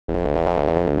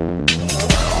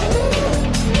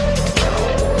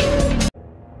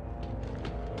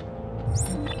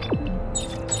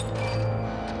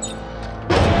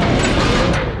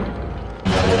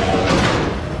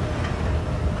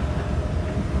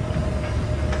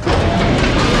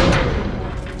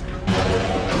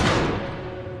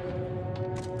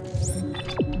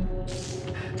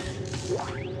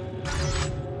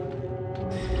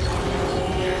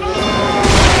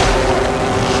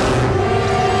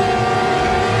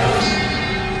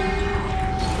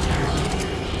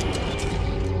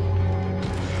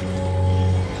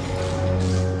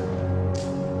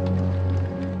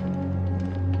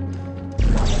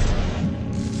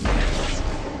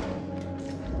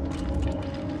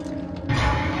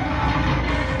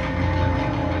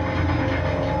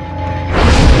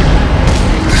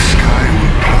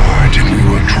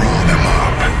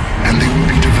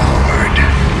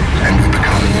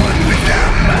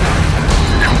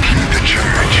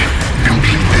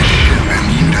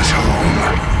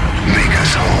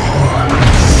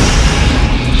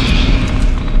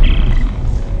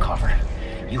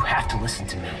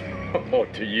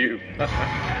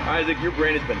Isaac, your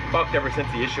brain has been fucked ever since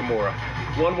the Ishimura.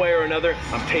 One way or another,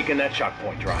 I'm taking that shock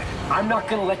point drive. I'm not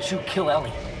gonna let you kill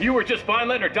Ellie. You were just fine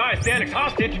letting her die as Danik's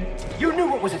hostage. You knew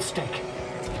what was at stake.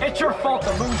 It's your fault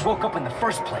the Moons woke up in the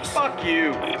first place. Fuck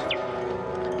you.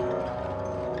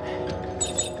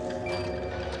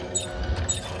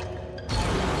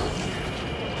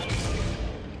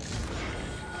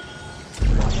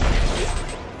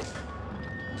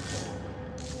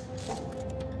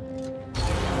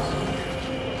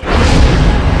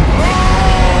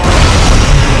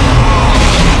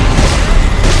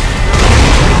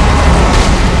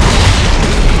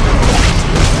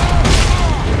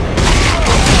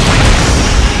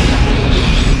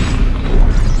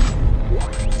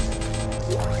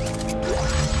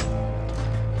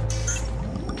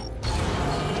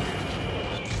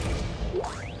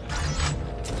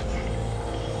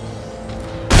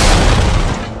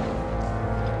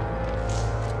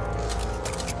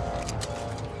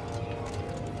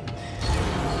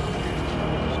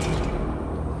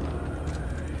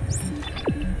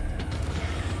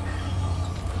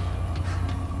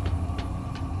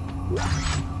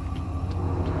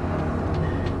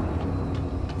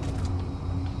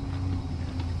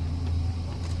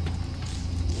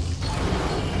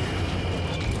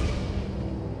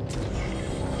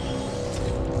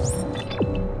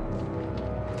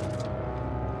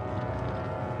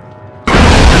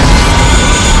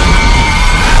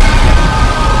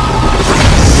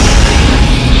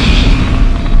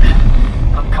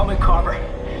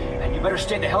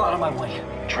 Stay the hell out of my way.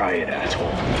 Try it, asshole.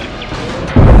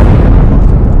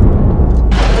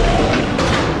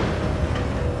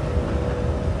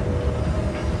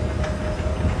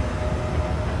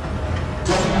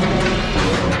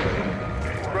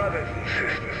 Brothers and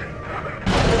sisters,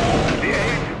 the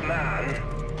age of man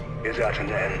is at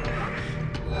an end.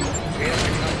 We have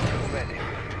become too many,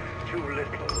 too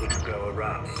little to go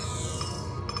around.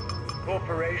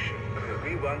 Corporations that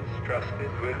we once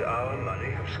trusted with our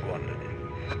money have squandered it.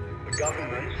 The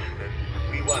governments that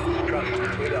we once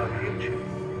trusted with our future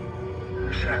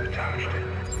have sabotaged it.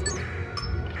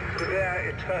 To their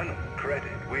eternal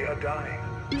credit, we are dying.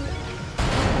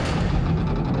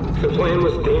 The plan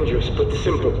was dangerous, but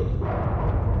simple.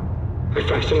 I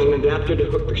fashioned an adapter to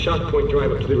hook the shock point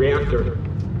drive up to the reactor.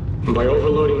 And by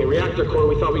overloading the reactor core,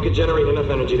 we thought we could generate enough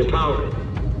energy to power it.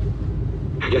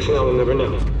 I guess now we'll never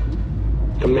know.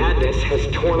 The madness has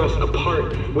torn us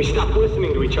apart. We stopped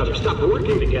listening to each other, stopped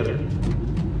working together.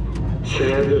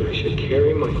 Sad that I should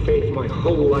carry my faith my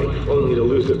whole life only to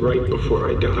lose it right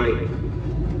before I die.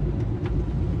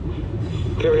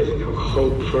 There is no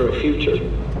hope for a future.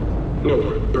 No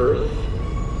more birth.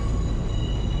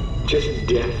 Just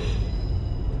death.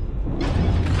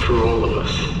 For all of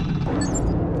us.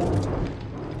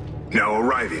 Now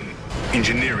arriving.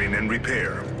 Engineering and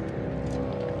repair.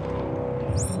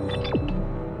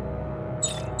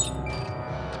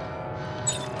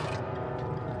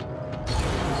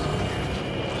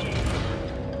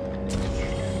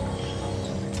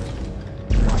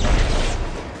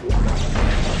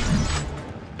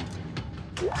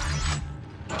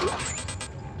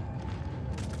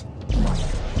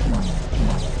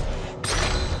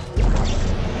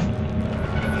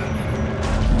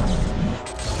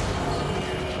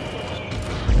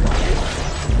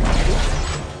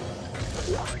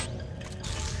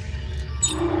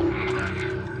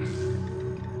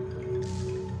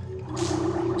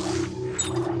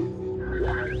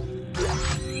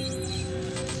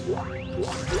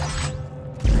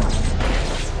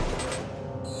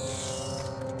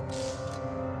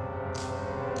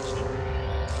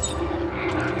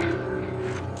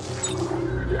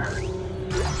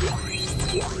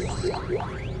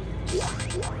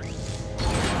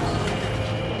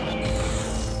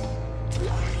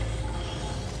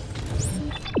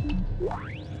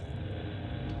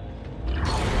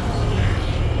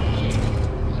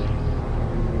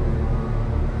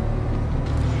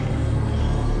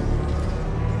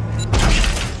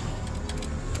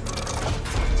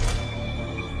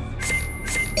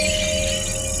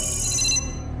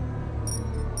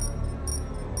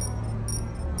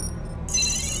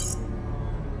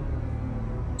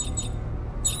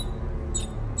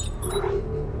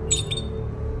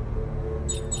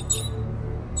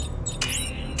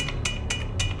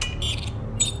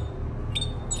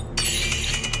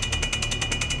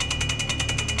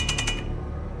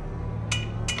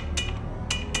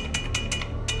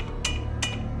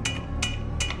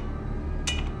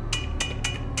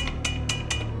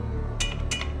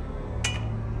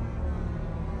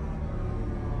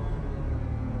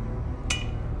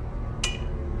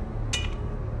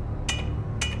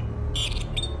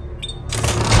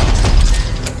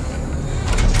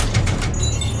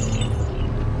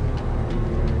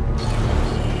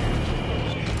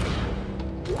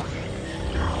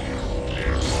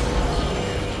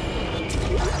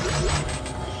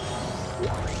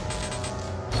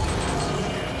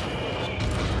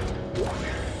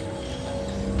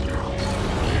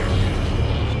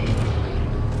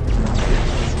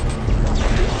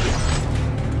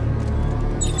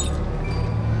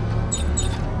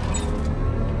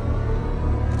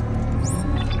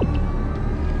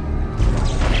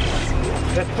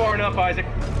 That's far enough, Isaac.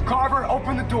 Carver,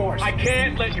 open the doors. I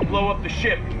can't let you blow up the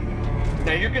ship.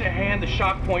 Now you're gonna hand the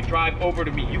shock point drive over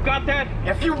to me. You got that?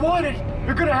 If you want it,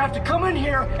 you're gonna have to come in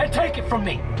here and take it from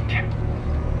me.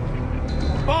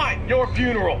 Fine, your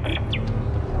funeral.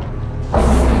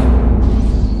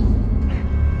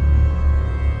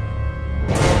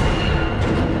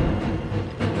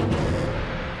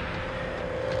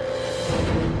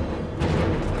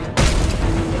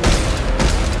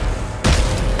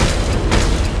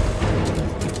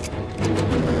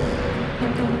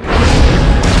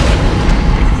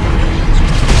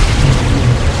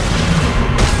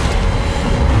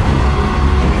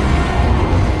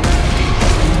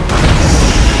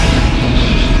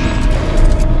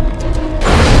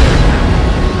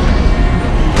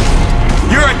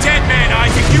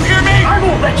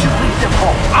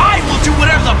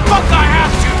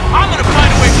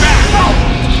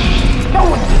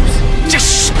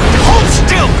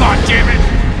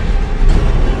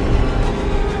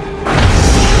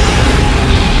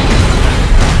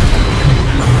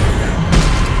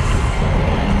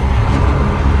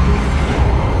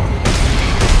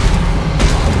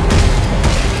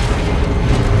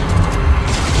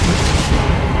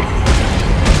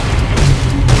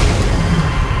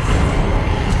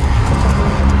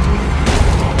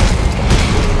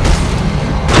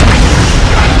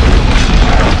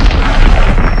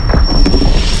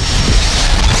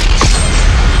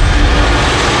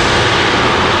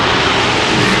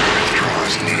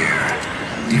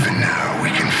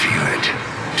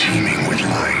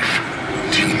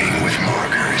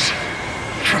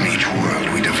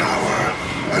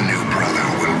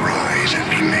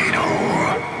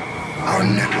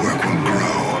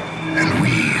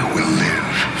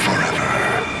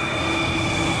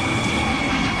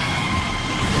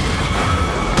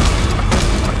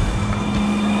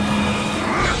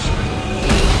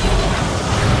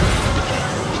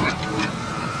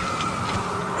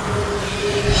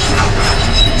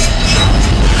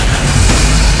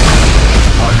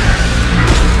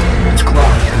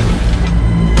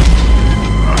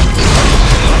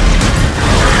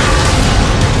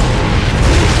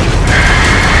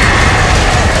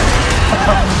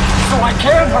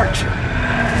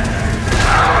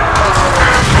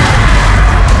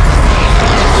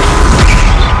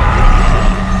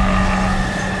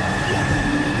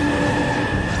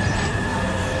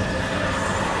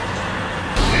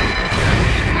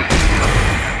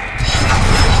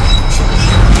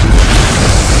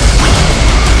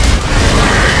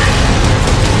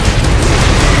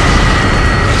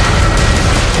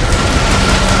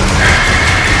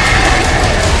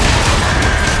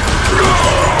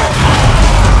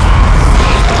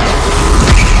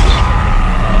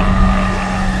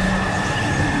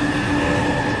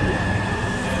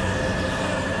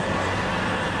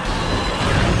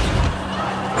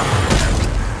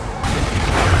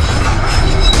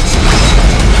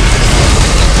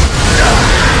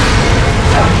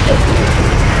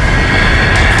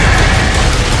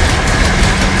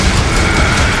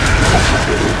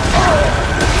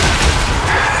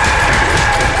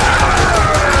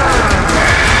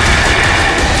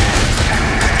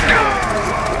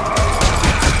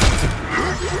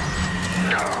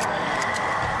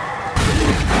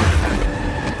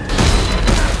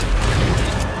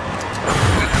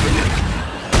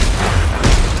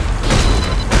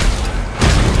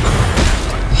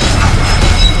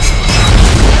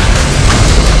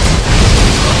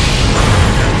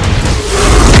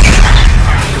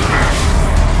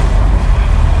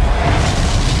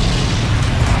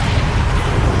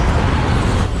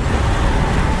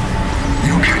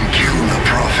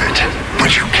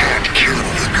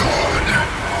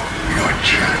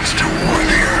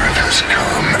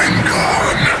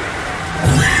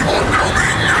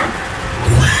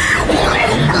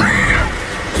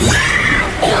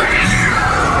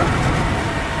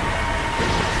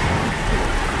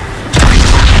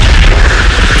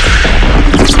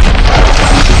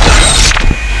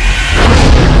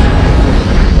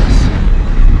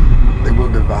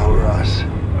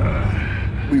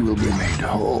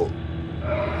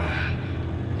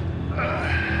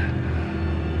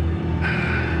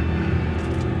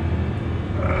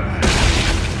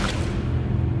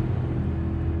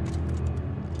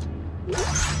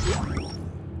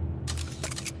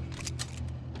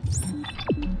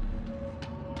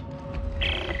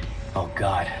 Oh,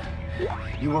 God.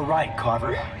 You were right,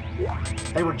 Carver.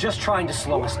 They were just trying to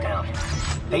slow us down.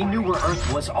 They knew where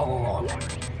Earth was all along.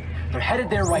 They're headed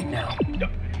there right now.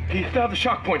 You still have the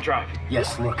shock point drive?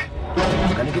 Yes, look.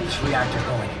 I'm gonna get this reactor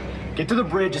going. Get to the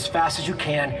bridge as fast as you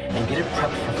can and get it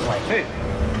prepped for flight.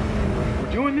 Hey,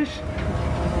 we're doing this?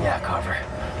 Yeah, Carver.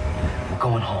 I'm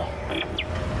going home.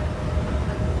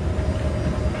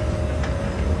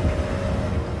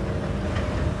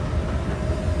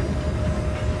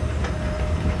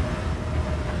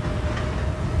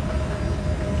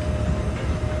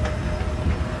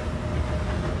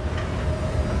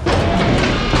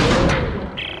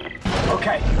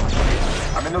 Okay.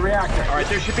 I'm in the reactor. All right,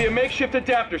 there should be a makeshift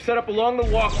adapter set up along the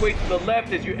walkway to the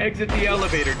left as you exit the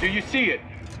elevator. Do you see it?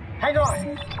 Hang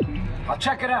on. I'll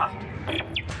check it out.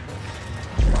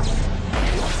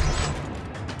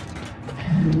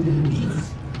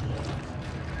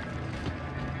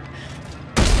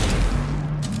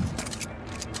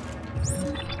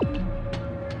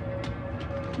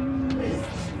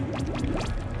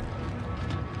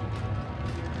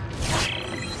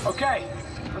 Okay,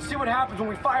 let's see what happens when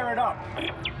we fire it up.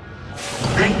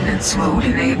 Maintenance mode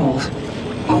enabled.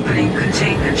 Opening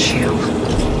containment shield.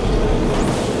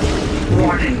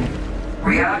 Warning.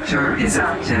 Reactor is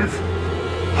active.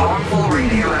 Harmful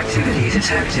radioactivity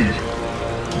detected.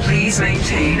 Please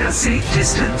maintain a safe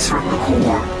distance from the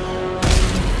core.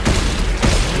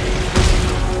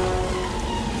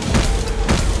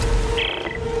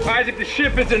 Isaac, the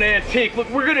ship is an antique. Look,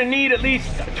 we're gonna need at least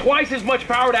twice as much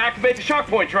power to activate the shock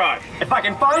point drive. If I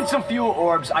can find some fuel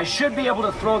orbs, I should be able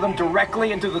to throw them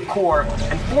directly into the core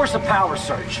and force a power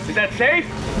surge. Is that safe?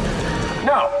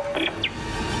 No.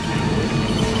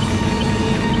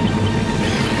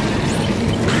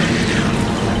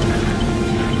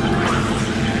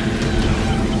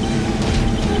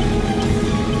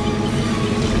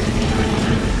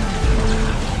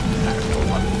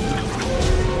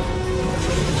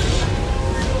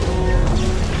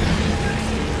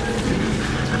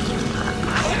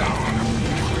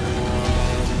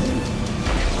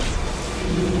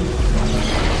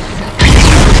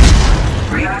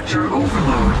 Reactor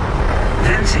overload.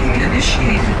 Venting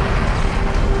initiated.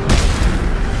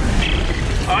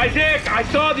 Isaac, I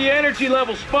saw the energy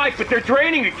level spike, but they're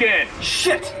draining again.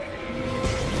 Shit!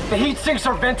 The heat sinks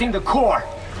are venting the core.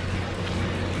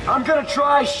 I'm gonna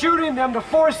try shooting them to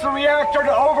force the reactor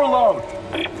to overload.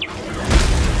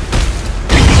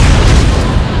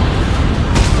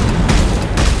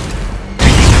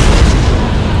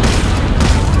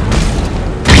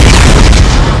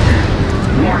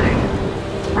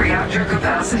 Warning. Reactor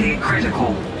capacity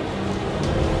critical.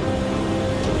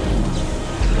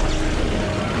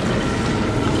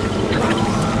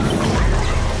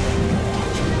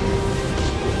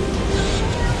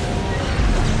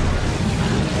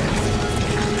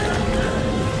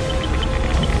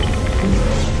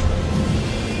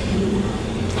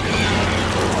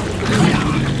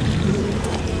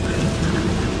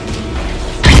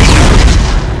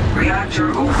 Reactor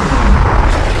overload.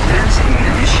 Venting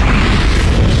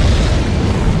initiated.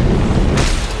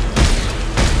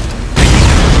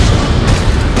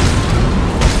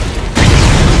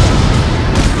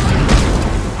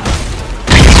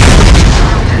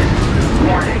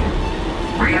 Warning.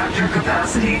 Reactor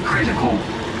capacity critical.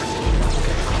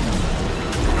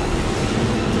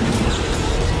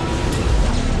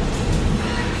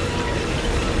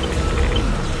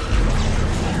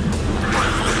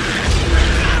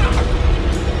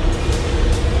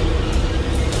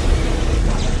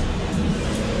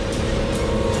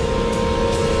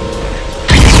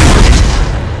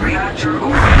 Reactor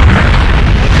overload.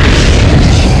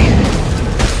 Initiated.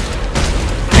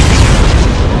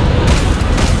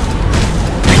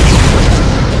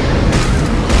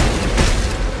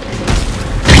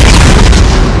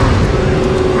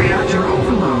 Reactor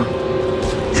overload.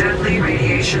 Deadly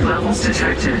radiation levels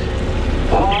detected.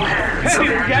 All hands Hey, we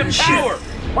got abandon power! ship.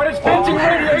 But it's venting All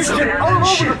hands radiation abandon all over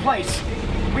ship. the place.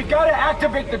 We've got to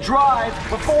activate the drive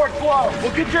before it blows.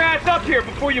 Well, get your ass up here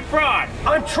before you fry.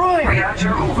 I'm trying.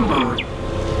 Reactor overload.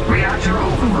 Reactor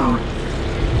overload.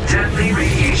 Deadly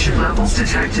radiation levels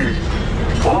detected.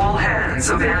 All hands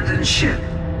abandon ship.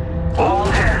 All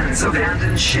hands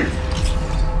abandon ship.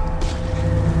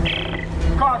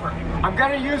 Carver, I'm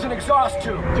gonna use an exhaust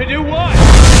tube. To do what?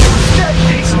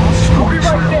 Exhaust I'll be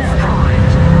port right 12 there.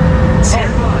 primed.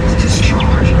 Stand by to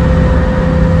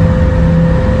discharge.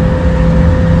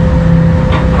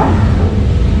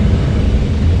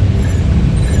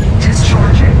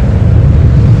 Discharging.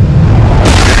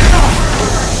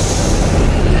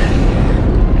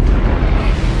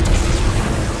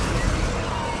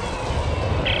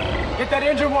 Get that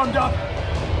engine warmed up.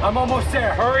 I'm almost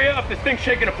there. Hurry up, this thing's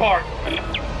shaking apart.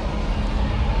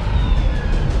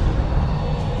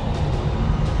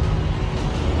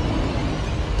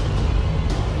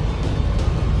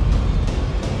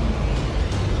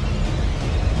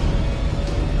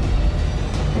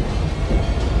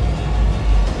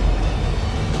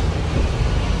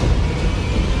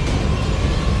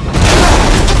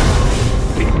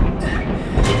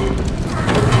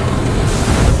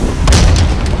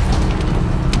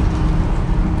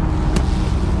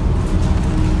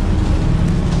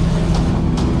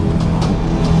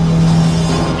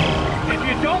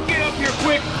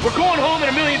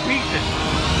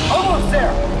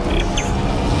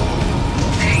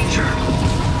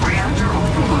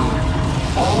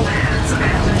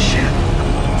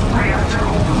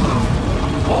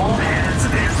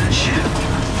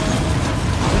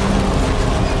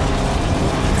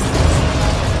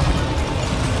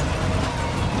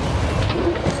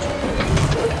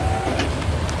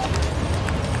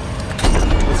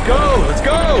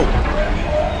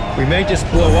 We may just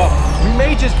blow up. We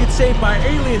may just get saved by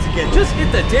aliens again. Just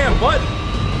hit the damn button.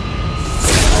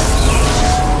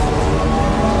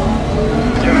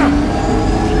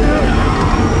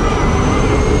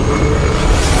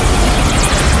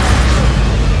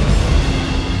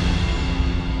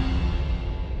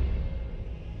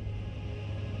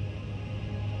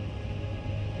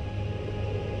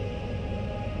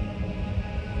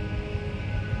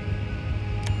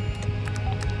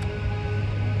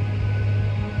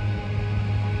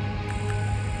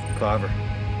 Carver.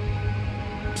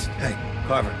 Psst, hey,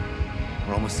 Carver.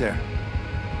 We're almost there.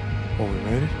 Oh, we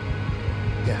made it?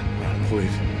 Yeah,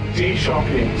 please.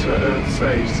 De-shocking to Earth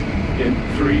space in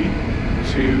 3,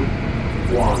 2,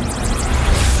 1.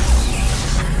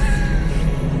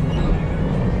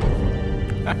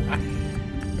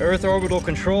 Earth Orbital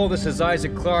Control, this is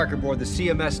Isaac Clarke aboard the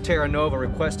CMS Terra Nova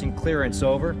requesting clearance,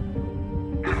 over.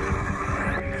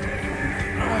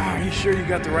 Are you sure you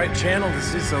got the right channel?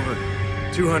 This is over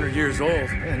 200 years old.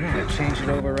 Yeah, no, I changed it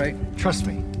over, right? Trust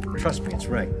me, it's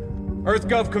right.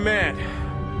 EarthGov Command,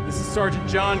 this is Sergeant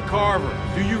John Carver.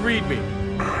 Do you read me?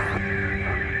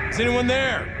 Is anyone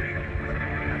there?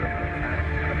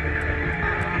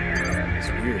 It's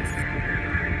weird.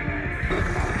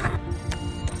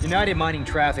 United Mining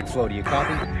Traffic Flow, do you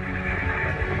copy?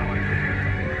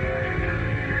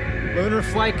 Lunar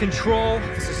Flight Control,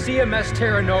 this is CMS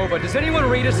Terra Nova. Does anyone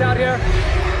read us out here?